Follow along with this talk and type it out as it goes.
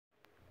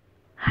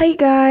Hi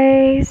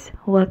guys,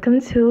 welcome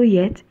to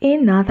yet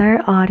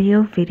another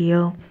audio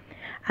video.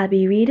 I'll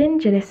be reading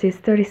Genesis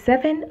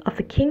 37 of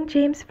the King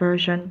James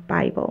Version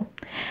Bible,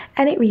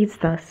 and it reads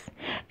thus: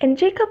 And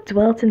Jacob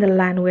dwelt in the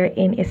land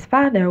wherein his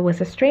father was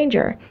a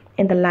stranger,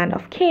 in the land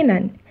of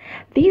Canaan.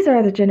 These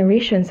are the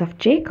generations of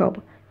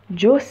Jacob.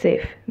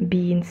 Joseph,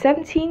 being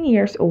 17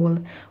 years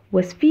old,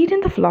 was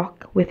feeding the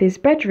flock with his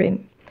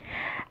brethren,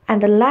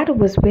 and the lad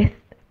was with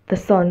the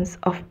sons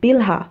of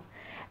Bilhah,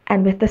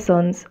 and with the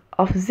sons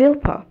of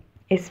Zilpah,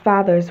 his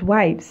father's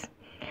wives.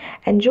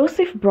 And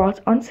Joseph brought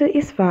unto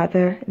his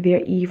father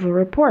their evil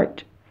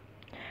report.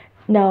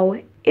 Now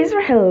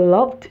Israel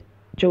loved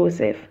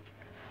Joseph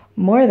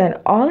more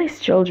than all his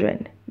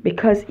children,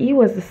 because he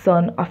was the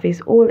son of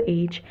his old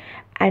age,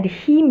 and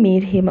he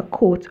made him a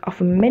coat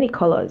of many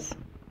colors.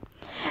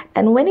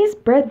 And when his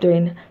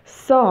brethren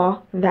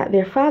saw that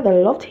their father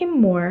loved him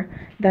more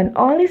than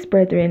all his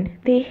brethren,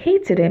 they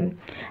hated him,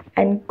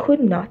 and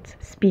could not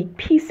speak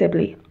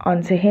peaceably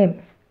unto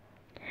him.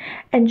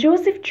 And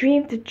Joseph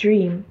dreamed a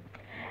dream,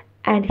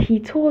 and he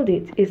told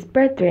it his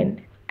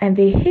brethren, and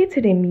they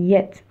hated him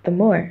yet the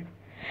more.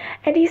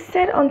 And he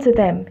said unto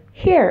them,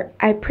 Hear,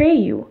 I pray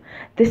you,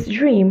 this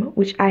dream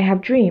which I have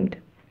dreamed.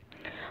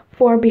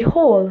 For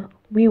behold,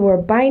 we were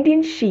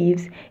binding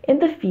sheaves in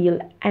the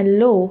field, and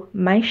lo,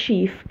 my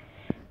sheaf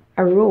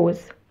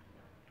arose,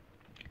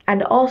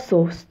 and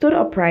also stood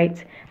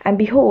upright, and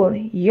behold,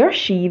 your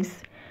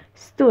sheaves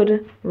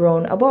stood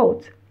round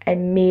about,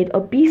 and made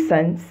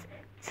obeisance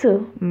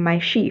to my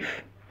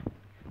sheaf.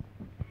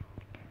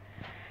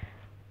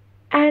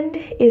 And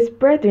his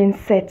brethren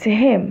said to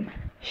him,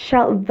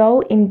 Shalt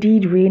thou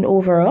indeed reign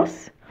over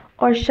us,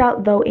 or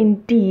shalt thou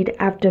indeed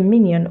have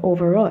dominion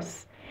over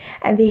us?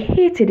 And they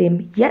hated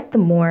him yet the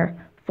more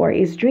for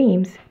his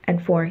dreams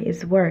and for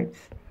his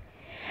words.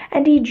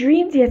 And he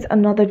dreamed yet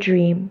another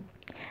dream,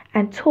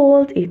 and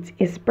told it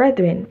his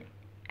brethren,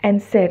 and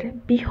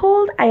said,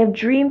 Behold, I have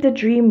dreamed a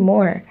dream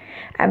more.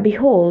 And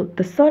behold,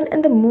 the sun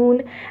and the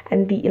moon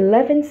and the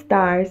 11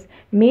 stars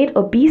made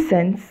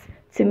obeisance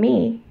to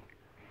me.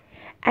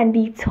 And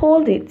he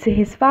told it to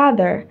his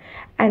father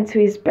and to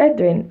his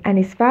brethren, and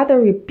his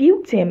father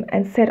rebuked him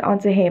and said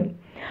unto him,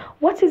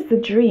 What is the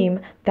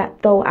dream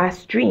that thou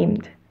hast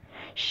dreamed?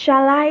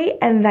 Shall I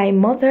and thy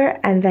mother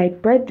and thy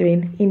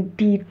brethren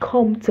indeed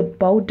come to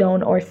bow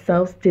down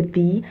ourselves to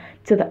thee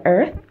to the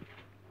earth?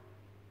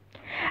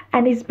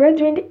 And his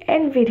brethren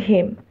envied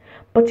him,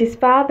 but his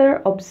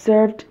father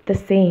observed the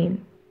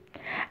same.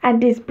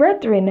 And his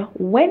brethren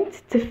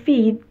went to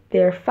feed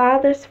their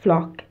father's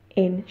flock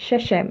in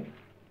Shechem.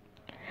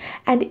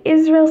 And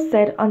Israel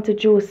said unto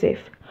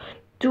Joseph,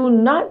 Do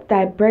not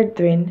thy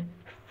brethren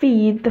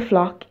feed the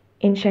flock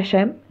in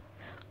Shechem?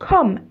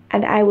 Come,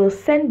 and I will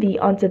send thee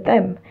unto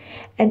them.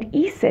 And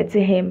he said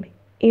to him,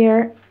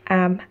 Here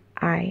am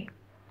I.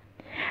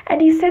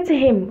 And he said to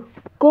him,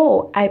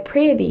 Go, I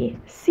pray thee,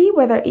 see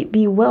whether it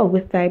be well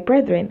with thy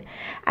brethren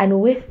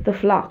and with the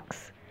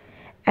flocks,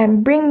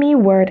 and bring me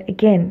word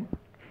again.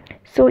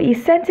 So he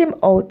sent him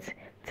out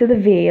to the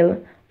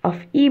vale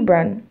of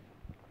Hebron,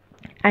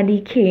 and he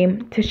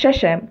came to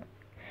Shechem.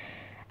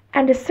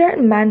 And a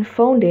certain man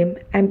found him,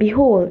 and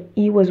behold,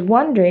 he was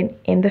wandering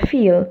in the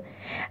field.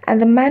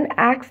 And the man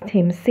asked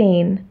him,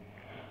 saying,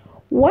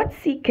 What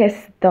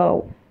seekest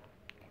thou?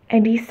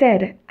 And he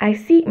said, I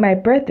seek my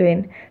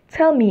brethren.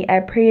 Tell me, I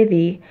pray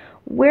thee,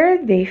 where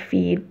they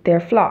feed their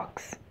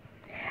flocks.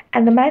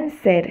 And the man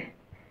said,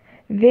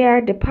 They are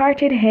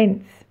departed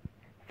hence.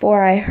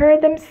 For I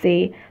heard them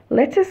say,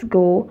 Let us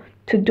go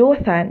to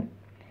Dothan.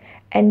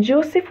 And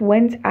Joseph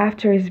went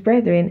after his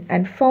brethren,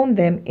 and found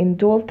them in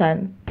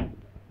Dothan.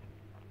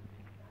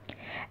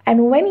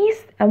 And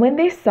when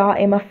they saw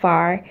him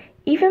afar,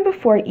 even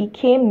before he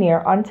came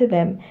near unto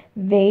them,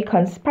 they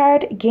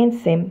conspired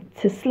against him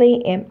to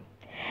slay him.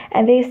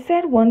 And they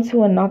said one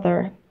to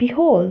another,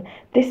 Behold,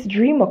 this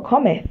dreamer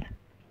cometh.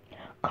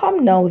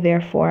 Come now,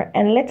 therefore,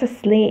 and let us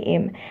slay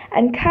him,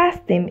 and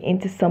cast him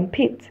into some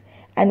pit,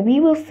 and we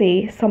will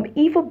say, Some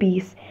evil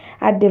beast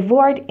had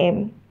devoured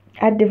him,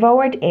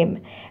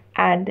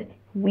 and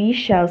we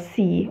shall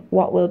see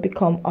what will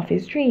become of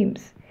his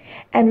dreams.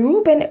 And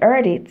Reuben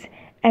heard it,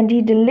 and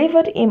he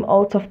delivered him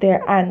out of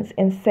their hands,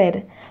 and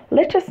said,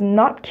 Let us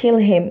not kill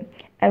him.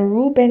 And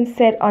Reuben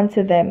said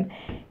unto them,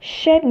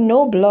 Shed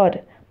no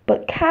blood,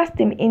 but cast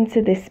him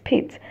into this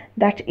pit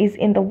that is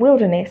in the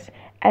wilderness,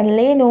 and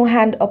lay no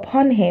hand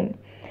upon him,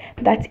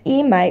 that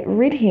he might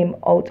rid him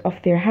out of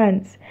their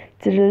hands,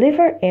 to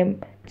deliver him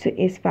to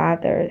his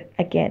father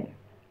again.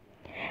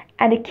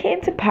 And it came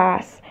to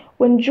pass,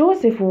 when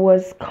Joseph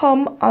was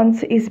come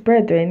unto his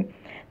brethren,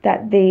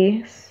 that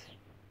they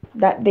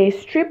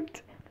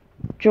stripped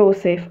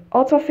Joseph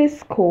out of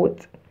his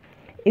coat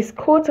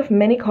of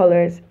many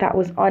colors that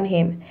was on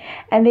him,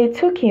 and they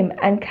took him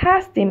and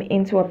cast him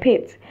into a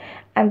pit,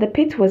 and the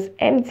pit was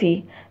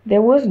empty,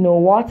 there was no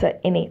water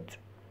in it.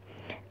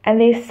 And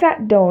they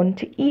sat down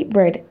to eat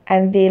bread,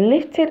 and they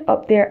lifted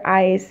up their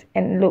eyes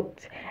and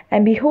looked,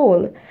 and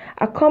behold,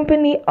 a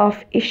company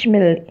of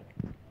Ishmaelites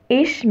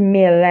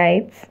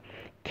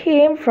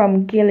came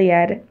from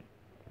Gilead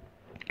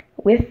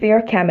with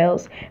their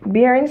camels,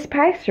 bearing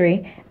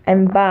spicery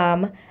and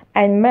balm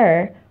and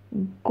myrrh,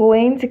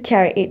 going to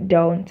carry it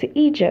down to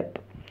Egypt.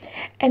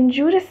 And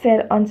Judah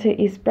said unto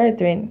his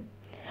brethren,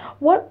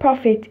 What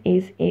profit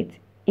is it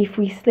if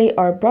we slay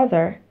our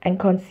brother and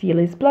conceal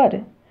his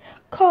blood?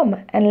 Come,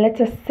 and let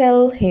us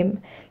sell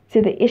him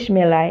to the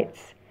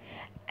Ishmaelites,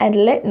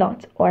 and let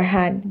not our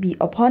hand be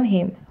upon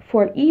him,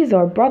 for he is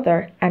our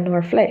brother and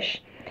our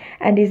flesh.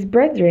 And his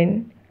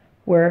brethren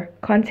were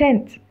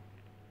content.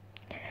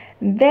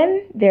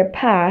 Then there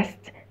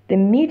passed the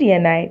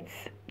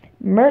Midianites,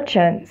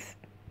 merchantmen,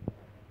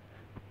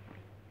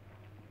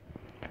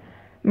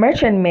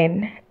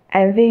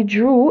 and they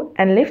drew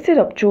and lifted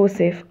up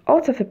Joseph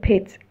out of the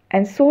pit,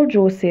 and sold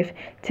Joseph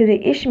to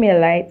the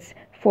Ishmaelites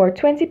for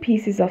 20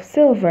 pieces of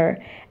silver,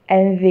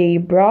 and they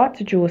brought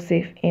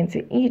Joseph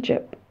into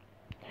Egypt.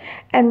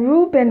 And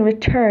Reuben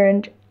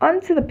returned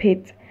unto the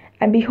pit,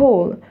 and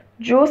behold,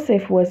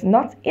 Joseph was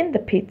not in the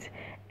pit,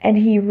 and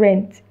he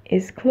rent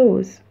his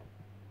clothes.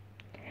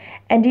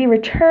 And he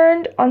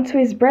returned unto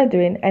his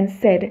brethren, and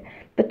said,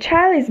 The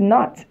child is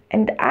not,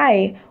 and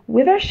I,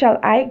 whither shall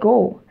I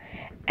go?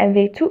 And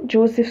they took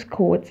Joseph's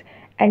coat,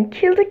 and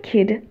killed the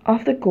kid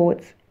of the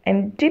goats,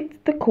 and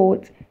dipped the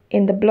coat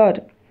in the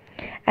blood.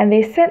 And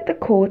they sent the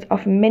coat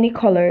of many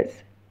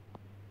colors,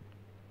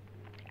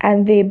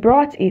 and they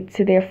brought it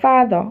to their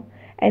father,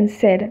 and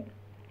said,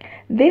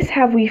 This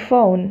have we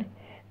found.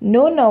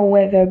 Know now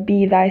whether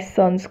be thy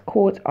son's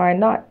coat or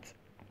not.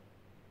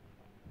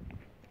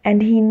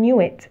 And he knew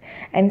it,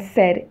 and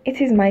said,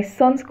 It is my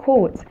son's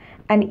coat.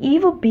 An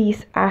evil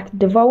beast hath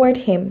devoured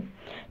him.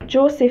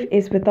 Joseph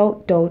is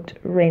without doubt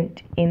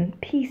rent in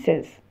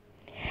pieces.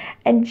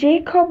 And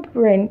Jacob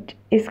rent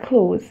his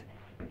clothes,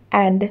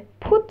 and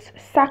put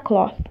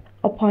sackcloth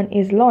upon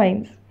his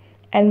loins,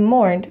 and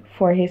mourned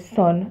for his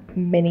son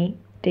many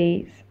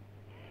days.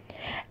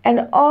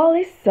 And all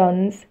his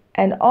sons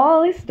and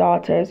all his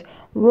daughters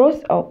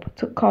rose up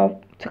to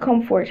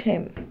comfort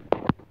him.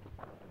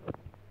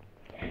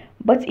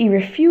 But he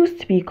refused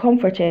to be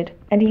comforted,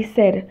 and he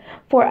said,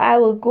 For I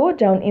will go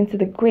down into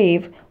the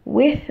grave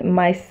with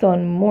my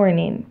son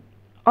mourning,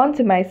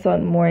 unto my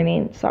son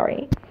mourning.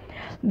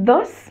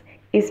 Thus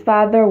his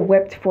father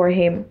wept for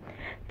him.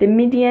 The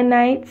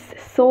Midianites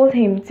sold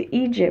him to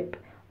Egypt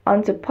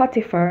unto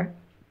Potiphar,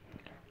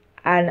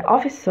 an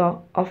officer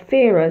of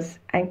Pharaoh's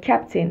and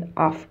captain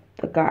of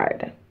the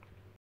guard.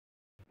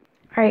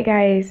 Alright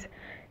guys,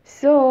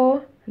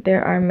 so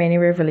there are many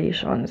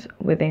revelations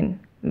within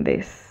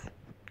this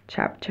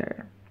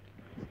chapter,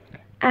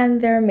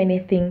 and there are many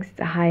things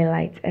to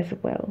highlight as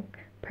well,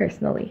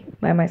 personally,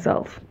 by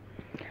myself.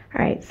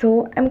 Alright,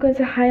 so I'm going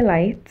to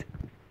highlight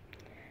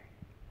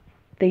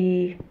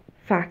the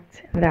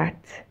fact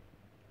that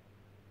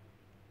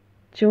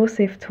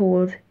Joseph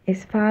told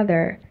his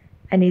father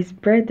and his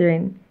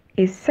brethren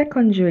his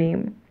second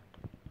dream,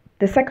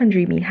 the second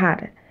dream he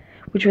had,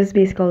 which was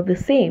basically the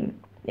same.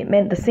 It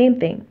meant the same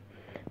thing,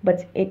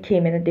 but it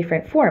came in a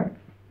different form.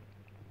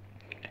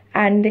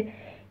 And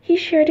he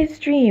shared his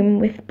dream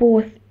with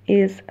both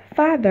his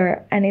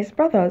father and his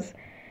brothers,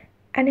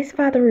 and his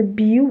father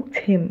rebuked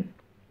him.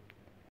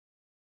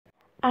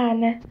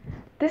 And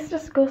this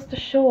just goes to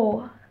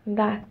show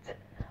that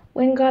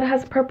when God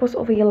has purpose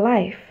over your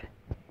life,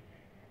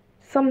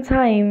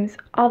 sometimes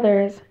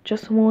others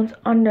just won't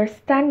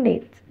understand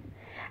it.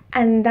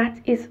 And that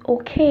is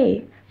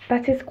okay.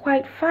 That is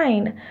quite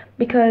fine,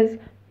 because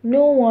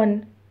no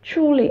one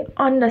truly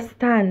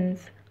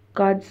understands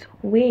God's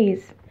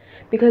ways,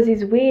 because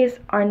his ways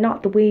are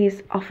not the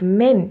ways of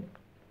men.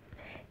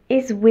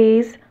 His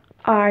ways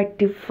are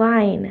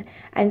divine,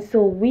 and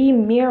so we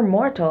mere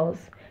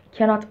mortals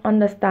cannot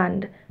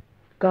understand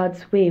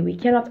God's way. We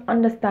cannot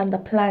understand the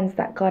plans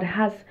that God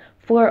has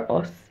for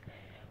us.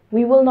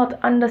 We will not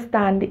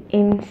understand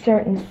in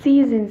certain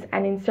seasons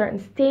and in certain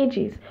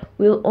stages.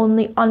 We'll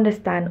only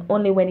understand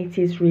only when it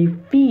is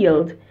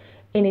revealed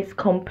in its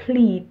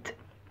complete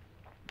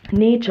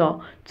nature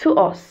to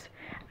us.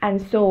 And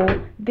so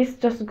this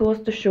just goes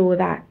to show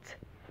that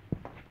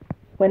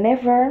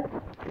whenever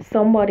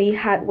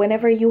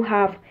you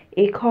have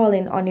a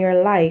calling on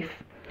your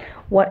life,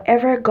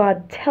 whatever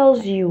God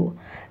tells you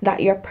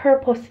that your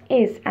purpose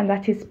is and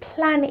that his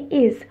plan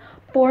is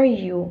for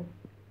you,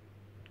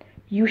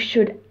 you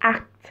should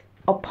act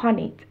upon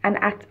it and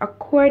act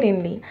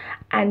accordingly,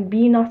 and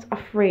be not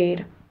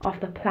afraid of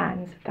the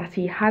plans that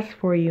he has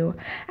for you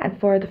and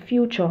for the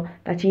future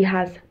that he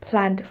has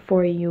planned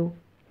for you.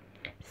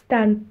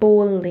 Stand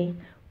boldly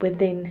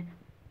within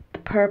the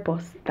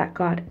purpose that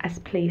God has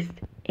placed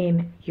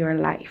in your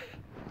life.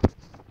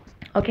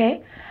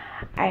 Okay?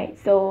 Alright,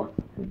 so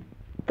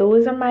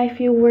those are my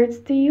few words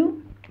to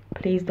you.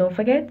 Please don't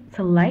forget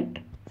to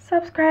like,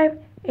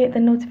 subscribe, hit the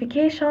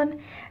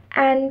notification,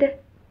 and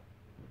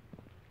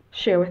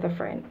share with a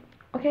friend.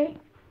 Okay?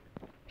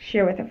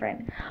 Share with a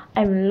friend.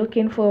 I'm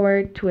looking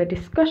forward to a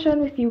discussion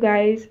with you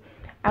guys.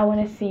 I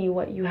want to see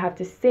what you have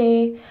to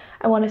say.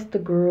 I want us to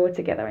grow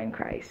together in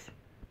Christ.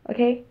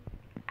 Okay?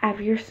 Have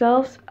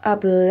yourselves a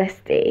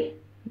blessed day.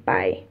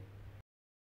 Bye.